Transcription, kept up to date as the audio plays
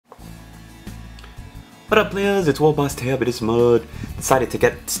What up players, it's Boss Tab, it is Mud. Decided to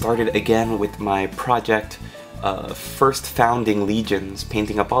get started again with my project, First Founding Legions,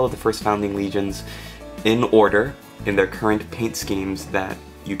 painting up all of the First Founding Legions in order, in their current paint schemes that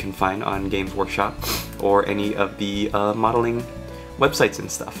you can find on Games Workshop, or any of the modeling websites and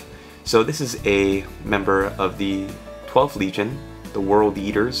stuff. So this is a member of the 12th Legion, the World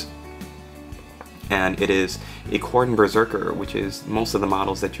Eaters, and it is a Khorne Berserker, which is most of the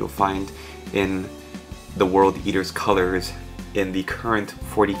models that you'll find in the World Eaters colors in the current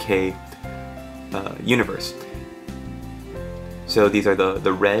 40k universe. So these are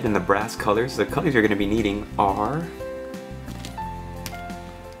the red and the brass colors. The colors you're going to be needing are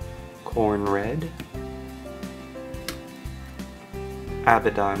Khorne Red,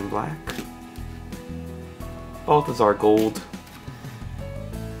 Abaddon Black, Balthasar Gold,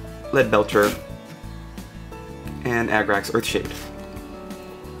 Leadbelcher, and Agrax Earthshade.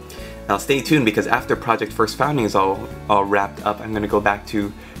 Now stay tuned, because after Project First Founding is all wrapped up, I'm going to go back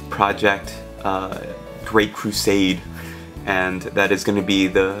to Project Great Crusade, and that is going to be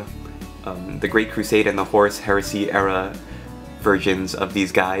the Great Crusade and the Horus Heresy era versions of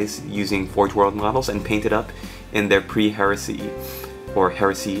these guys using Forge World models and painted up in their pre-Heresy or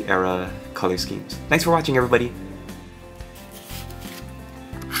Heresy era color schemes. Thanks for watching, everybody!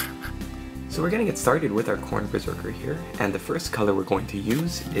 So we're going to get started with our Khorne Berserker here, and the first color we're going to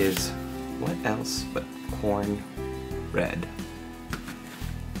use is what else but Khorne Red.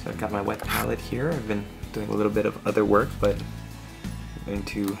 So I've got my wet palette here. I've been doing a little bit of other work, but I'm going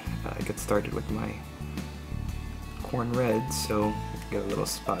to get started with my Khorne Red, so get a little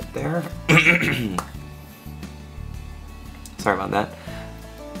spot there. Sorry about that.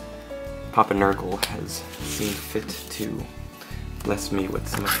 Papa Nurgle has seen fit to bless me with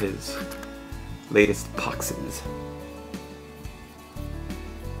some of his latest poxes.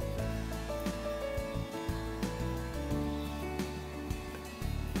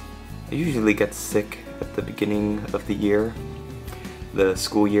 I usually get sick at the beginning of the year, the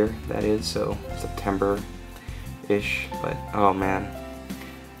school year that is, so September-ish, but oh man.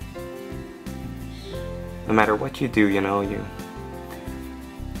 No matter what you do, you know, you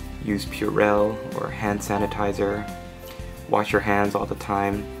use Purell or hand sanitizer, wash your hands all the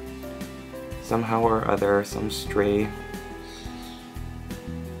time. Somehow or other, some stray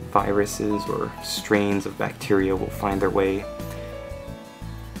viruses or strains of bacteria will find their way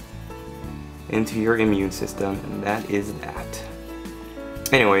into your immune system, and that is that.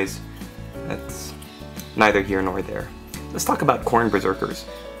 Anyways, that's neither here nor there. Let's talk about Khorne Berserkers.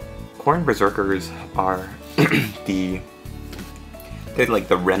 Khorne Berserkers are they're like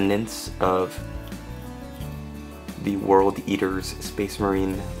the remnants of the World Eaters Space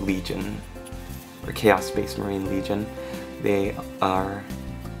Marine Legion, or Chaos Space Marine Legion. They are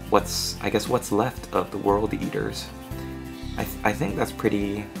what's left of the World Eaters. I think that's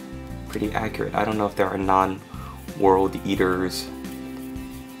pretty accurate. I don't know if there are non-World Eaters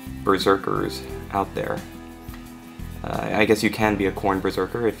Berserkers out there. I guess you can be a Khorne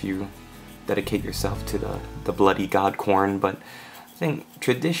Berserker if you dedicate yourself to the bloody god Khorne, but I think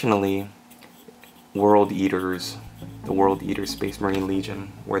traditionally World Eaters, the World Eaters Space Marine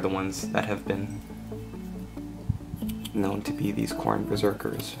Legion, were the ones that have been known to be these Khorne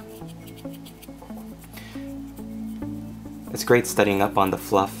Berserkers. It's great studying up on the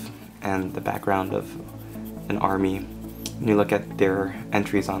fluff and the background of an army. When you look at their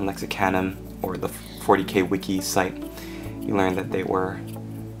entries on Lexicanum or the 40k wiki site, you learn that the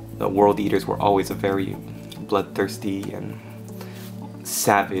World Eaters were always a very bloodthirsty and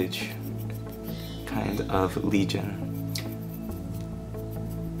savage kind of legion.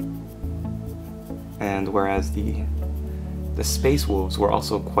 And whereas the Space Wolves were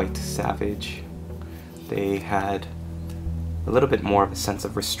also quite savage, they had a little bit more of a sense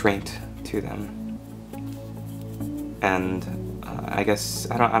of restraint to them. And I guess,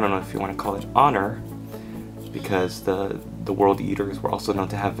 I don't know if you want to call it honor, because the World Eaters were also known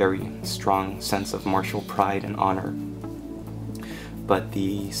to have very strong sense of martial pride and honor. But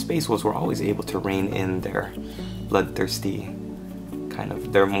the Space Wolves were always able to rein in their bloodthirsty,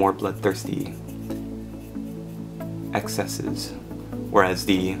 their more bloodthirsty excesses, whereas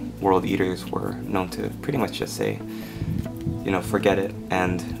the World Eaters were known to pretty much just say, you know, forget it,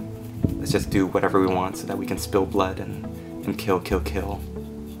 and let's just do whatever we want so that we can spill blood and kill.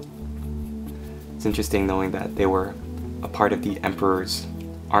 It's interesting knowing that they were a part of the Emperor's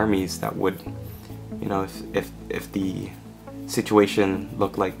armies that would, you know, if the situation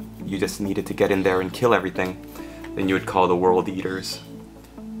looked like you just needed to get in there and kill everything, then you would call the World Eaters.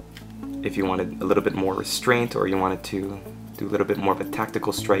 If you wanted a little bit more restraint, or you wanted to do a little bit more of a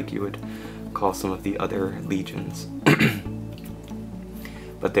tactical strike, you would call some of the other legions.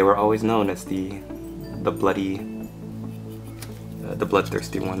 But they were always known as the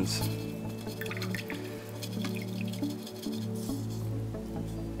bloodthirsty ones.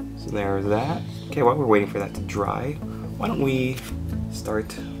 So there's that. Okay, while we're waiting for that to dry, why don't we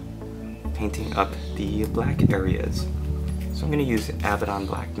start painting up the black areas. So I'm going to use Abaddon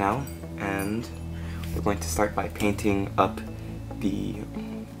Black now, and we're going to start by painting up the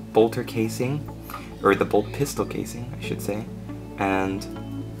bolter casing, or the bolt pistol casing, I should say, and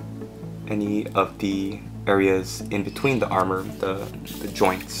any of the areas in between the armor, the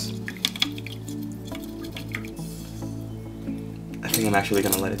joints. I think I'm actually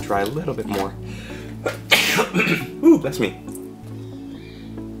going to let it dry a little bit more. Ooh, bless me.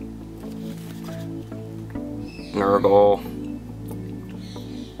 Nurgle.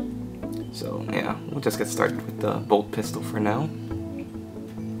 So yeah, we'll just get started with the bolt pistol for now.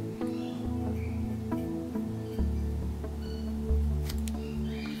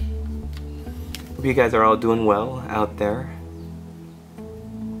 Hope you guys are all doing well out there.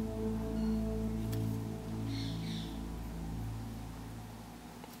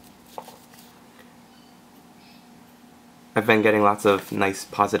 I've been getting lots of nice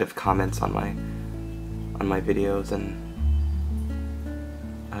positive comments on my videos, and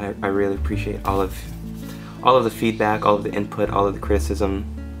I really appreciate all of the feedback, all of the input, all of the criticism.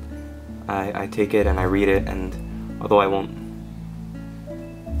 I take it and I read it, and although I won't,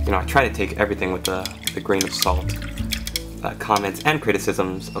 you know, I try to take everything with a grain of salt. Comments and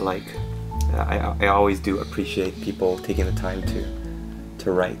criticisms alike. I always do appreciate people taking the time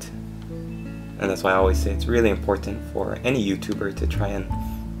to write, and that's why I always say it's really important for any YouTuber to try and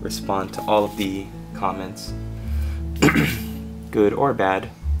respond to all of the comments, good or bad.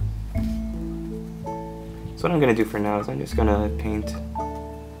 So what I'm going to do for now is I'm just going to paint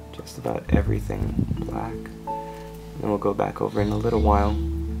just about everything black, and then we'll go back over in a little while.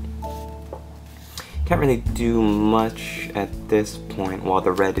 Can't really do much at this point while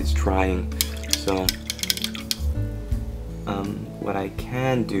the red is drying, so what I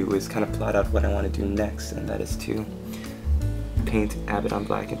can do is kind of plot out what I want to do next, and that is to paint Abaddon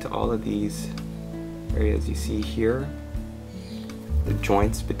Black into all of these areas you see here, the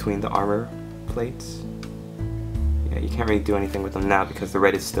joints between the armor plates. Yeah, you can't really do anything with them now because the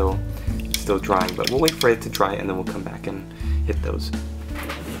red is still drying, but we'll wait for it to dry and then we'll come back and hit those.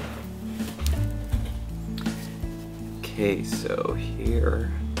 Okay, so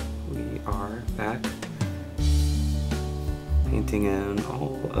here we are back painting in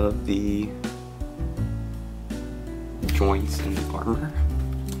all of the joints in the armor.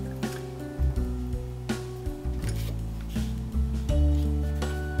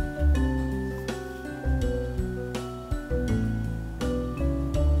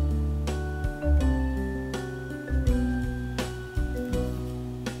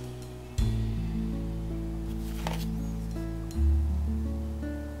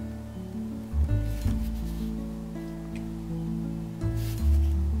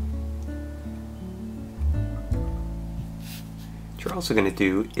 What you're also going to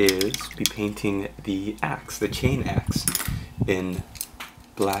do is be painting the axe, the chain axe, in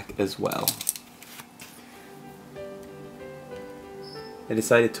black as well. I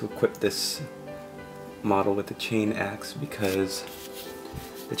decided to equip this model with the chain axe because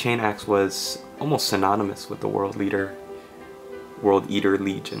the chain axe was almost synonymous with the World Eater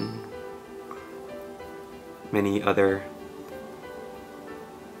Legion. Many other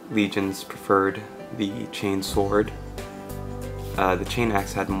legions preferred the chain sword. The chain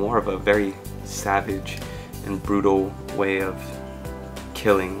axe had more of a very savage and brutal way of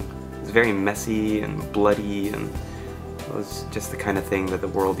killing. It was very messy and bloody, and it was just the kind of thing that the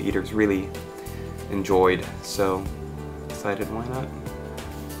World Eaters really enjoyed, so I decided why not.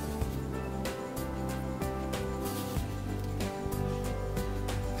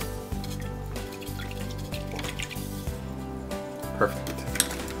 Perfect.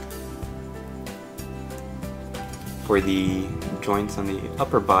 For the joints on the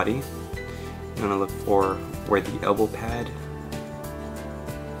upper body, you want to look for where the elbow pad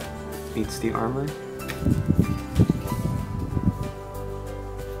meets the armor.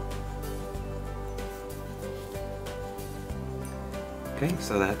 Okay,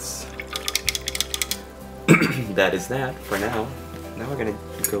 so that's that is that for now. Now we're gonna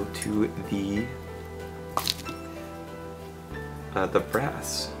go to the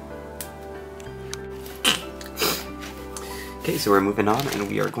brass. Okay, so we're moving on, and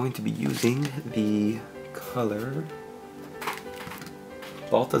we are going to be using the color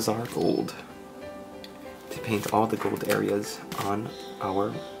Balthasar Gold to paint all the gold areas on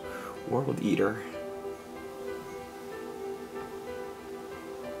our World Eater.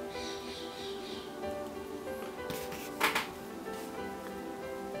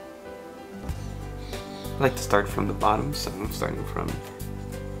 I like to start from the bottom, so I'm starting from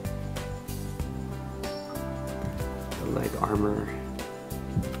the leg armor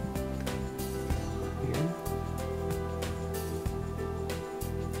here.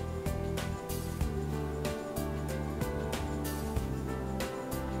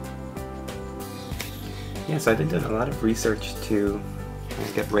 Yes, I've been doing a lot of research to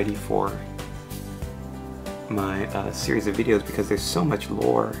get ready for my series of videos because there's so much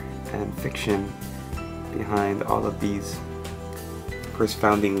lore and fiction behind all of these first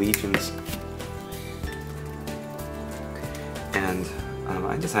founding legions, and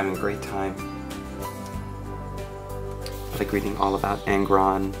I'm just having a great time. I like reading all about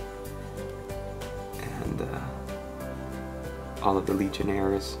Angron and all of the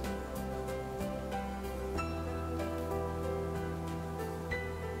legionnaires.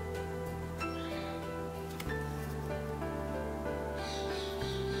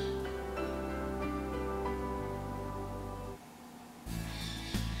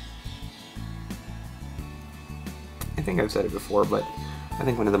 I think I've said it before, but I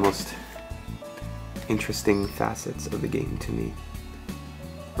think one of the most interesting facets of the game to me,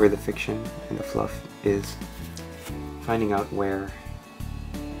 where the fiction and the fluff, is finding out where,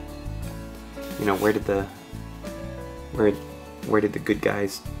 you know, where did the good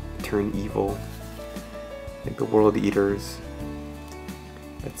guys turn evil? Like the World Eaters,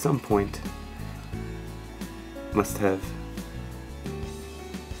 at some point, must have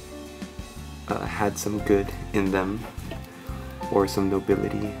had some good in them, or some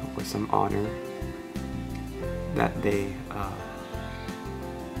nobility, or some honor that they,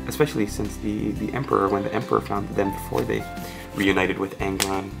 especially since the Emperor, when the Emperor founded them before they reunited with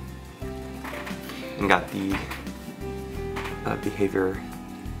Angron and got the behavior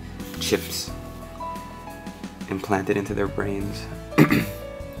chips implanted into their brains,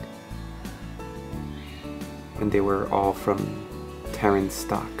 when they were all from Terran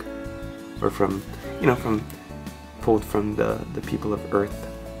stock, or from, you know, pulled from the people of Earth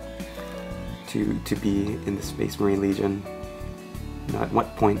to be in the Space Marine Legion. You know, at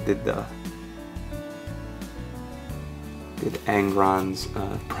what point did Angron's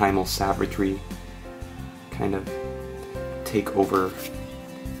primal savagery kind of take over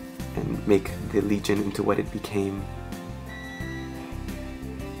and make the Legion into what it became?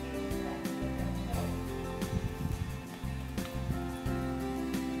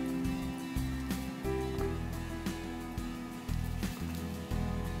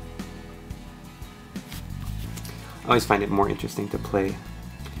 I always find it more interesting to play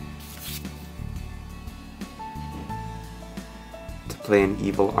an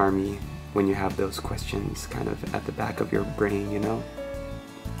evil army when you have those questions kind of at the back of your brain, you know?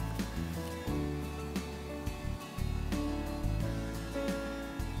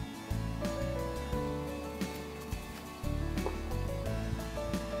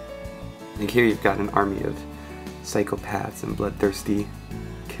 Like here you've got an army of psychopaths and bloodthirsty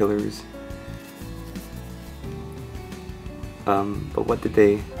killers. But what did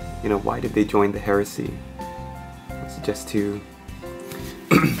they, you know, why did they join the heresy? Was it just to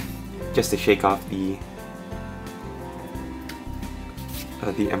just to shake off the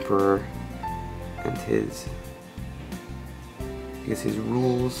Emperor and his, I guess, his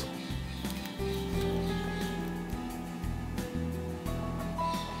rules?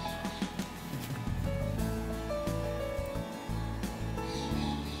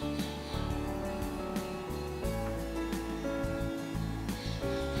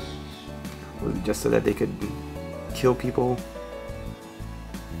 Just so that they could kill people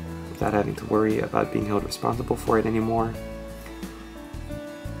without having to worry about being held responsible for it anymore.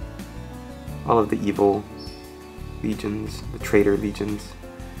 All of the evil legions, the traitor legions,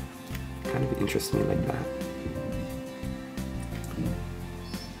 kind of interest me like that.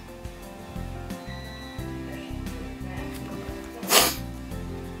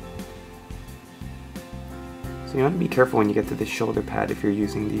 So you want to be careful when you get to the shoulder pad if you're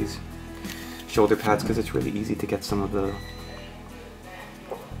using these shoulder pads, because it's really easy to get some of the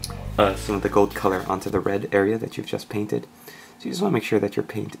gold color onto the red area that you've just painted. So you just want to make sure that your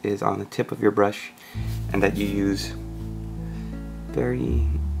paint is on the tip of your brush and that you use very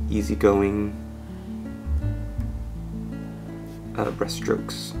easygoing brush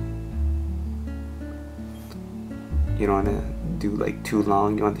strokes. You don't want to do like too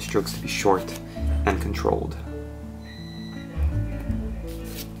long, you want the strokes to be short and controlled.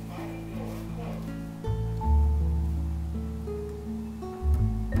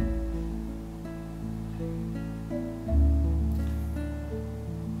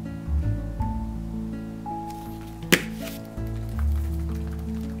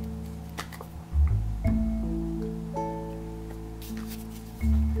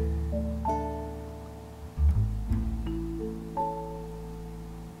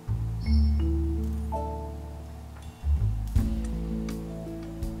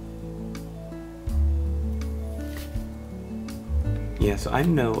 Yeah, so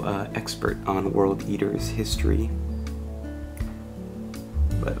I'm no expert on World Eater's history,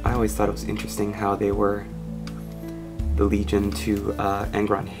 but I always thought it was interesting how they were the legion to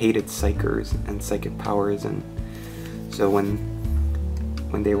Angron hated psychers and psychic powers, and so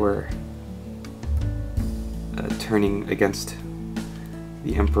when they were turning against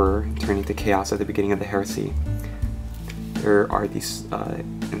the Emperor, turning to chaos at the beginning of the heresy, there are these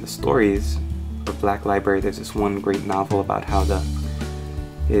in the stories of Black Library. There's this one great novel about how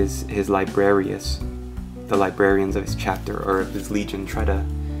his librarius, the librarians of his chapter or of his legion, try to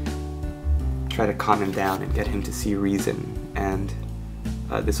calm him down and get him to see reason, and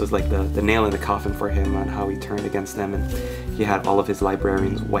this was like the nail in the coffin for him on how he turned against them, and he had all of his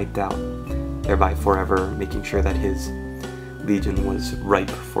librarians wiped out, thereby forever making sure that his legion was ripe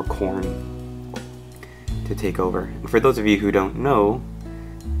for Khorne to take over. And for those of you who don't know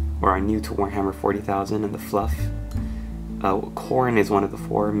or are new to Warhammer 40,000 and the fluff, Khorne is one of the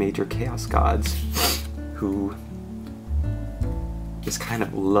 4 major chaos gods who just kind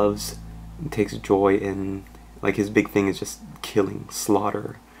of loves and takes joy in, like, his big thing is just killing,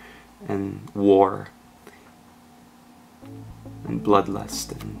 slaughter, and war, and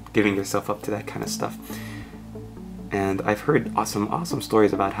bloodlust, and giving yourself up to that kind of stuff. And I've heard awesome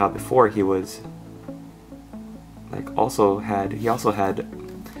stories about how before he was, like, he also had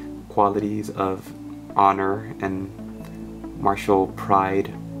qualities of honor and martial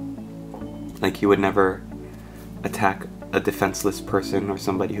pride. Like, he would never attack a defenseless person or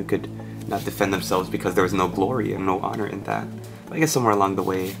somebody who could not defend themselves because there was no glory and no honor in that. But I guess somewhere along the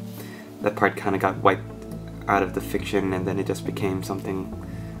way, that part kind of got wiped out of the fiction, and then it just became something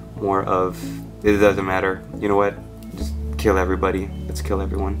more of, it doesn't matter, you know what, just kill everybody, let's kill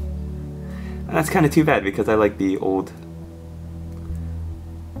everyone. And that's kind of too bad, because I like the old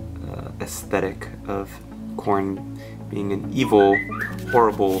aesthetic of Khorne being an evil,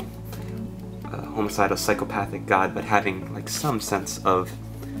 horrible, homicidal, psychopathic god, but having like some sense of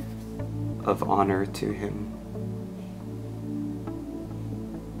honor to him.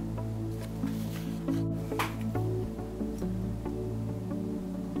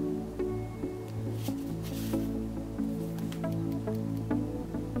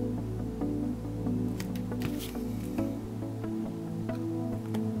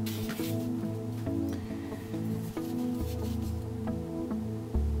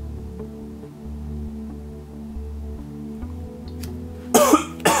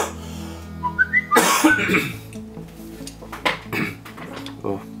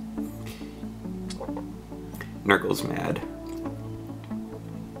 Oh. Nurgle's mad.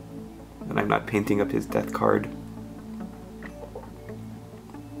 And I'm not painting up his death card.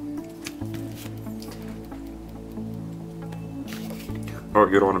 Oh,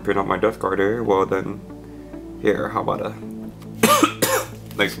 you don't want to paint up my death card, eh? Well then, here, how about a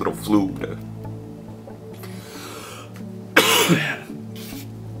nice little flute to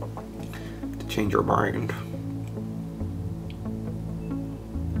change your mind.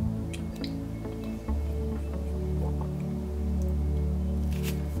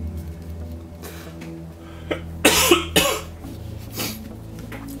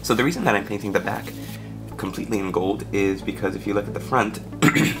 So the reason that I'm painting the back completely in gold is because if you look at the front,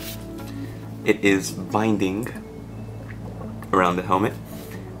 it is binding around the helmet,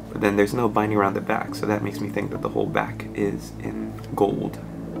 but then there's no binding around the back, so that makes me think that the whole back is in gold.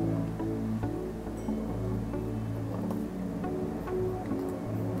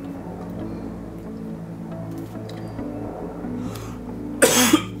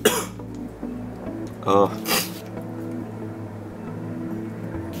 Oh.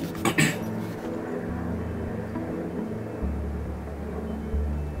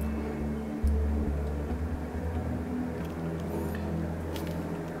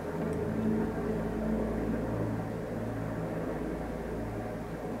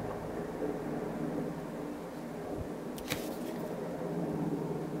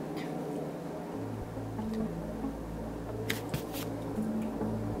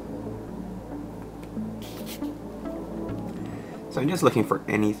 So I'm just looking for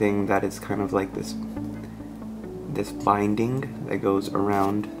anything that is kind of like this binding that goes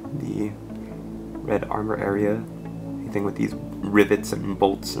around the red armor area. Anything with these rivets and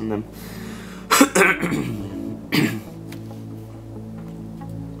bolts in them.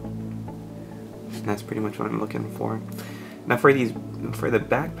 That's pretty much what I'm looking for. Now for the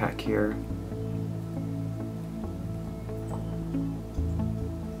backpack here,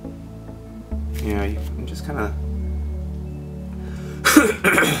 yeah, I'm just kind of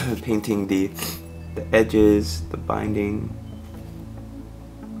painting the edges, the binding.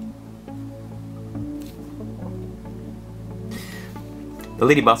 The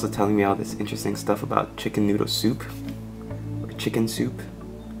lady boss was telling me all this interesting stuff about chicken noodle soup, or chicken soup.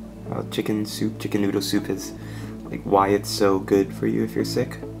 Chicken noodle soup is like why it's so good for you if you're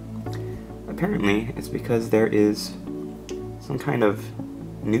sick. Apparently, it's because there is some kind of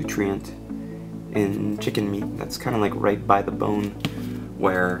nutrient in chicken meat that's kind of like right by the bone,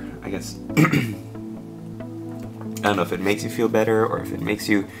 where I guess I don't know if it makes you feel better or if it makes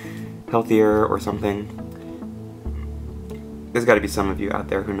you healthier or something. There's got to be some of you out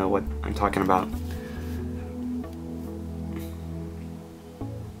there who know what I'm talking about.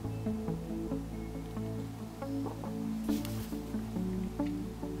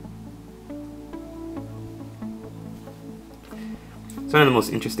 So one of the most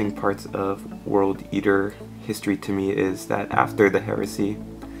interesting parts of World Eater history to me is that after the heresy,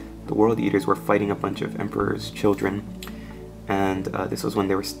 the World Eaters were fighting a bunch of Emperor's children, and this was when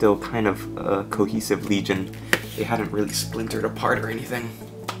they were still kind of a cohesive legion. They hadn't really splintered apart or anything.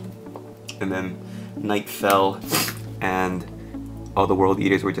 And then night fell, and all the World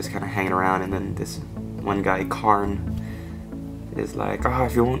Eaters were just kind of hanging around, and then this one guy, Khorne, is like,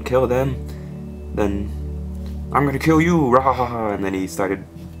 if you won't kill them, then I'm gonna kill you, rah! And then he started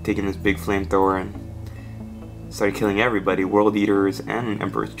taking this big flamethrower and started killing everybody, World Eaters and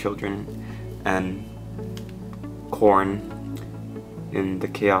Emperor's children. And Khorne, in the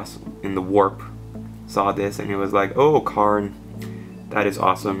chaos, in the warp, saw this and he was like, oh, Khorne, that is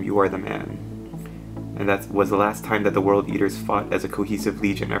awesome, you are the man. And that was the last time that the World Eaters fought as a cohesive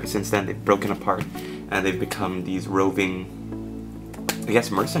legion. Ever since then, they've broken apart and they've become these roving, I guess,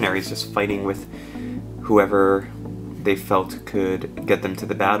 mercenaries, just fighting with whoever they felt could get them to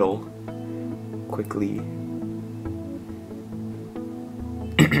the battle quickly.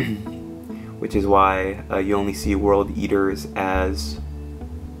 Which is why you only see World Eaters as,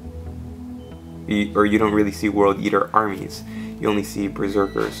 or you don't really see World Eater armies. You only see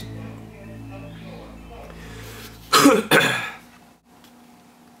Berserkers.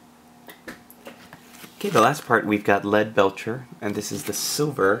 Okay, the last part we've got Leadbelcher, and this is the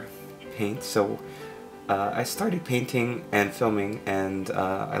silver paint. So I started painting and filming, and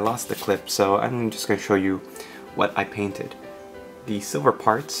I lost the clip, so I'm just going to show you what I painted. The silver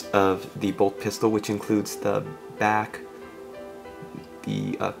parts of the bolt pistol, which includes the back,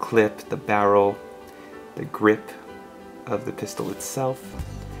 the clip, the barrel, the grip of the pistol itself,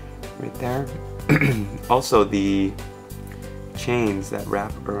 right there. Also the chains that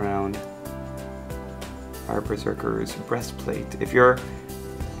wrap around our Berserker's breastplate. If you're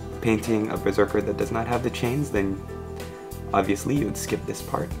painting a Berserker that does not have the chains, then obviously you would skip this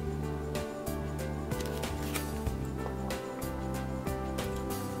part.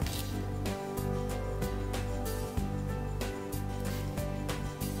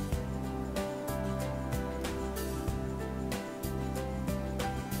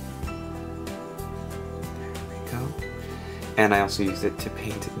 And I also used it to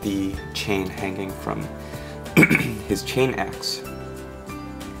paint the chain hanging from his chain axe.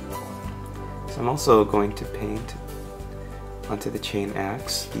 So I'm also going to paint onto the chain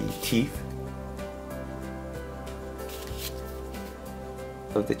axe the teeth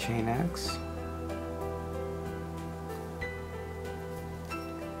of the chain axe.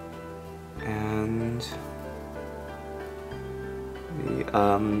 And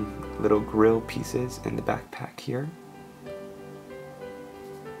the little grill pieces in the backpack here.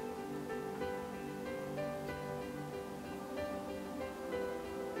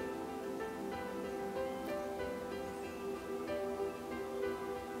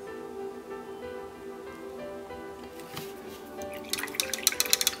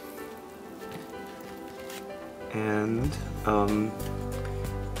 And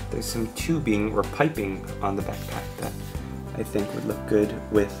there's some tubing or piping on the backpack that I think would look good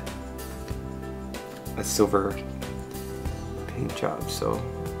with a silver paint job. So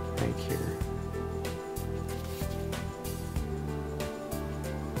right here.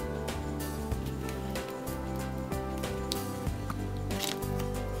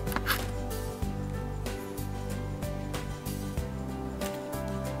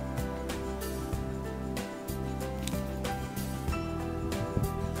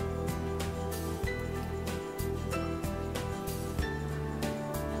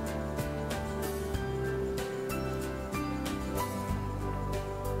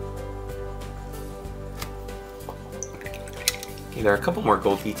 Okay, there are a couple more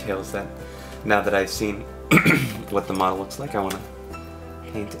gold details that, now that I've seen what the model looks like, I want to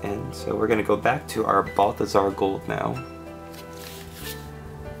paint in. So we're going to go back to our Balthasar Gold now.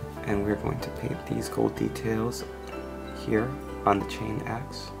 And we're going to paint these gold details here on the chain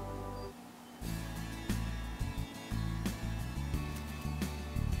axe.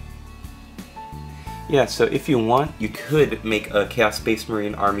 Yeah, so if you want, you could make a Chaos Space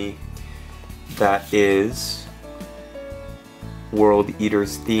Marine army that is World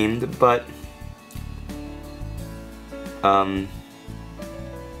Eaters themed, but I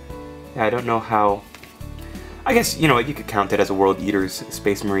don't know how. I guess, you know, you could count it as a World Eaters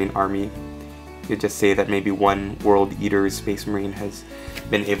Space Marine army. You could just say that maybe one World Eaters Space Marine has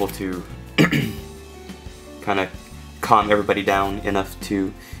been able to kind of calm everybody down enough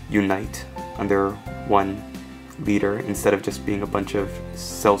to unite under one leader instead of just being a bunch of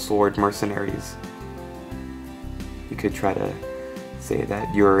sellsword mercenaries. You could try to say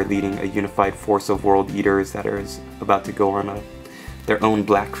that you're leading a unified force of World Eaters that is about to go on their own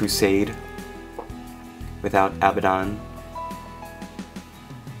Black Crusade without Abaddon.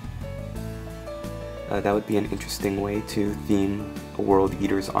 That would be an interesting way to theme a World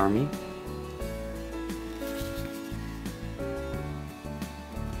Eaters army.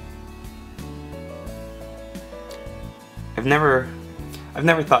 I've never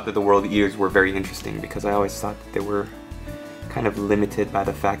thought that the World Eaters were very interesting because I always thought that they were kind of limited by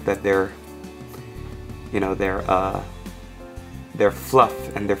the fact that their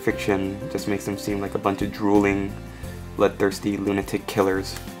fluff and their fiction just makes them seem like a bunch of drooling, bloodthirsty, lunatic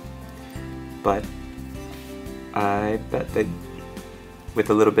killers. But I bet that with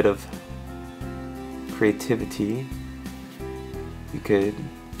a little bit of creativity, you could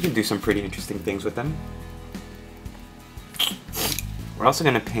do some pretty interesting things with them. We're also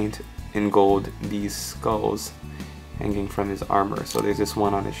going to paint in gold these skulls hanging from his armor. So there's this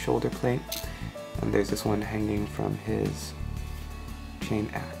one on his shoulder plate, and there's this one hanging from his chain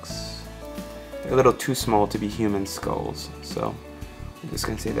axe. They're a little too small to be human skulls, so I'm just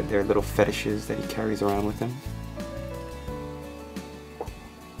going to say that they're little fetishes that he carries around with him.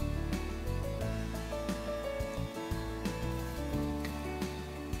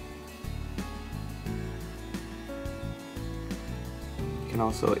 You can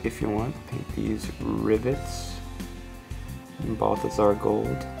also, if you want, paint these rivets in Balthasar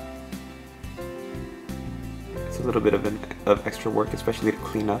Gold. It's a little bit of extra work, especially to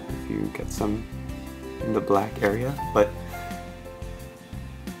clean up if you get some in the black area, but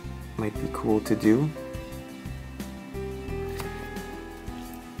might be cool to do.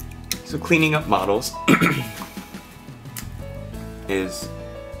 So cleaning up models is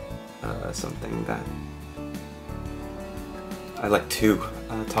something that I like to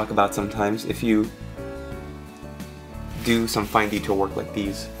talk about sometimes. If you do some fine detail work like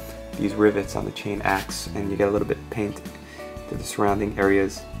these rivets on the chain axe and you get a little bit of paint to the surrounding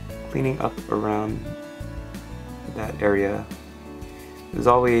areas, cleaning up around that area, there's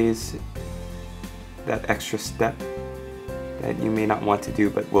always that extra step that you may not want to do,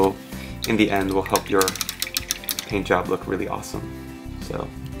 but will, in the end, will help your paint job look really awesome. So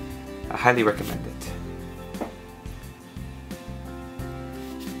I highly recommend it.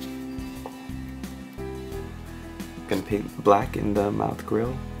 Gonna paint black in the mouth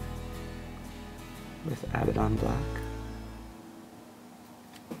grill with Abaddon Black.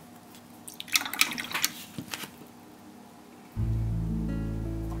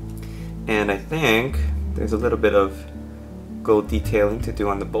 And I think there's a little bit of gold detailing to do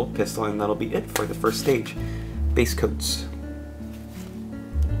on the bolt pistol, and that'll be it for the first stage. Base coats.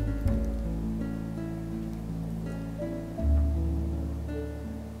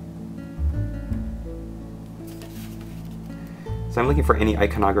 So I'm looking for any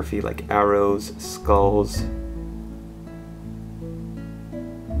iconography like arrows, skulls.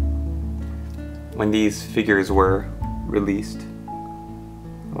 When these figures were released,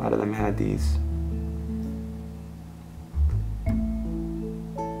 a lot of them had these.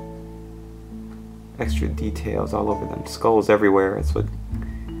 Extra details all over them. Skulls everywhere. That's what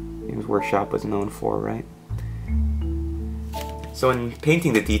Games Workshop was known for, right? So in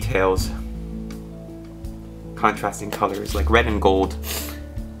painting the details, contrasting colors like red and gold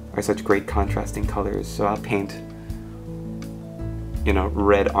are such great contrasting colors, so I'll paint, you know,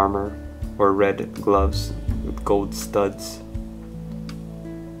 red armor or red gloves with gold studs.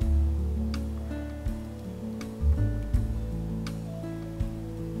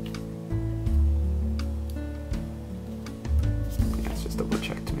 Let's just double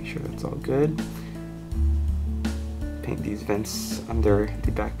check to make sure that's all good. Paint these vents under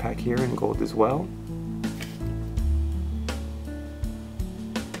the backpack here in gold as well.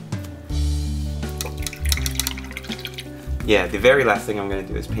 Yeah, the very last thing I'm going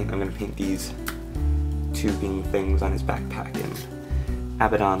to do is I'm going to paint these tubing things on his backpack in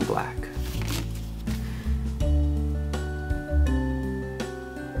Abaddon Black.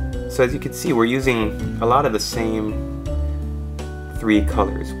 So as you can see, we're using a lot of the same three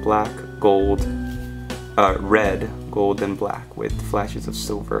colors, black, gold, red, gold, and black with flashes of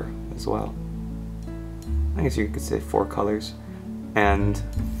silver as well. I guess you could say 4 colors. And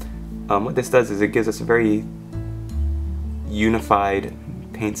what this does is it gives us a very unified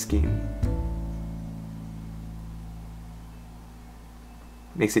paint scheme.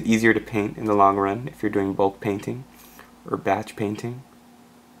 Makes it easier to paint in the long run if you're doing bulk painting or batch painting.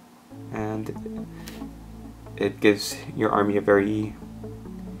 And it gives your army a very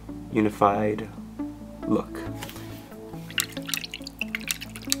unified look.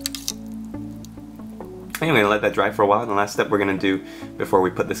 Anyway, let that dry for a while. And the last step we're going to do before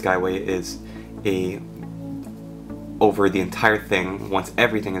we put this guy away is over the entire thing, once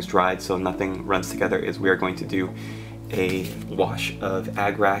everything is dried so nothing runs together, is we are going to do a wash of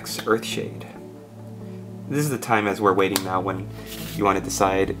Agrax Earthshade. This is the time, as we're waiting now, when you want to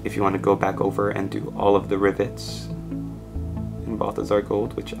decide if you want to go back over and do all of the rivets in Balthasar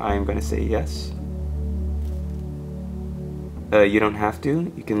Gold, which I'm going to say yes. You don't have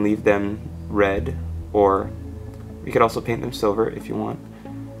to. You can leave them red, or you could also paint them silver if you want.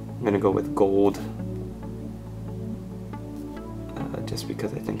 I'm going to go with gold, just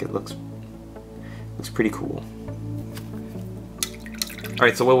because I think it looks pretty cool.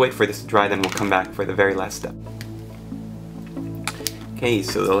 Alright, so we'll wait for this to dry, then we'll come back for the very last step. Okay,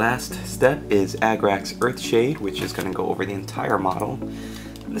 so the last step is Agrax Earthshade, which is going to go over the entire model.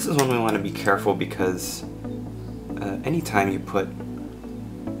 And this is one we want to be careful because anytime you put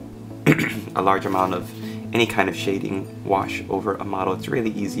a large amount of any kind of shading wash over a model, it's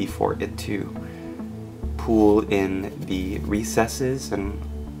really easy for it to pool in the recesses and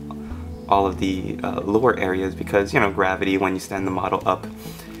all of the lower areas, because, you know, gravity, when you stand the model up,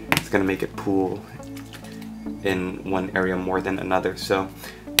 it's going to make it pool in one area more than another. So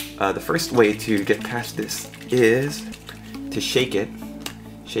the first way to get past this is to shake it.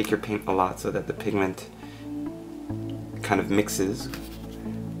 Shake your paint a lot so that the pigment kind of mixes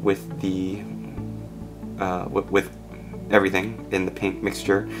with the with everything in the paint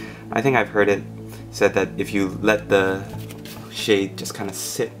mixture. I think I've heard it said that if you let the shade just kind of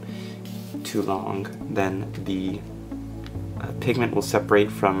sit too long, then the pigment will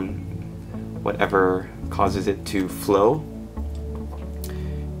separate from whatever causes it to flow,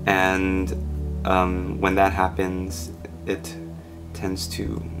 and when that happens, it tends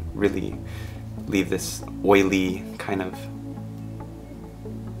to really leave this oily kind of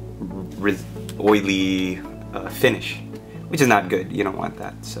oily finish, which is not good. You don't want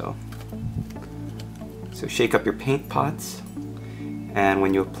that. So shake up your paint pots, and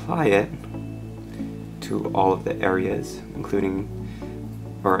when you apply it to all of the areas, including,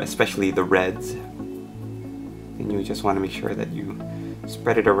 or especially the reds, then you just want to make sure that you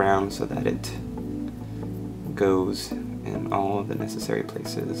spread it around so that it goes in all of the necessary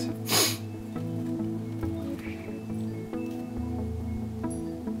places.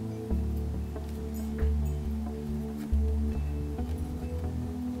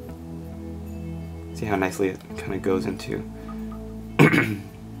 See how nicely it kind of goes into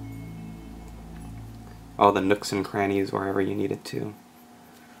all the nooks and crannies wherever you need it to.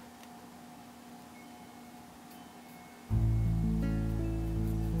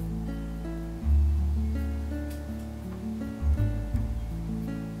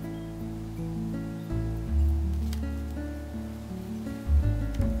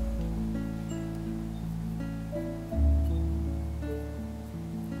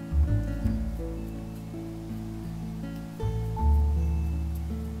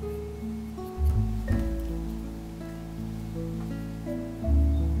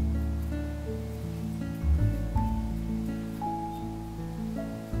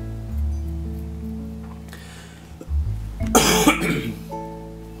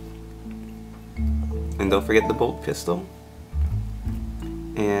 And don't forget the bolt pistol,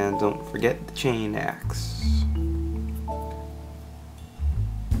 and don't forget the chain axe.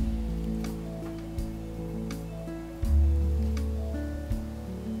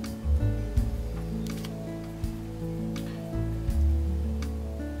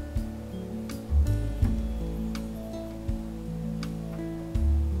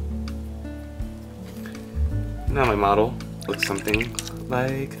 Now my model looks something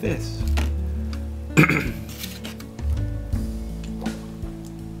like this.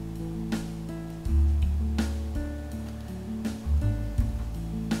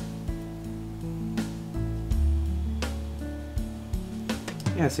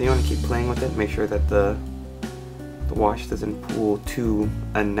 Yeah, so you want to keep playing with it, make sure that the wash doesn't pool too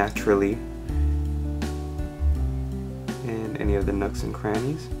unnaturally in any of the nooks and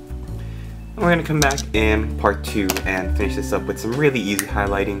crannies. And we're going to come back in part 2 and finish this up with some really easy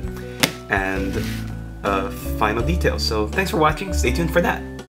highlighting and final details. So thanks for watching, stay tuned for that.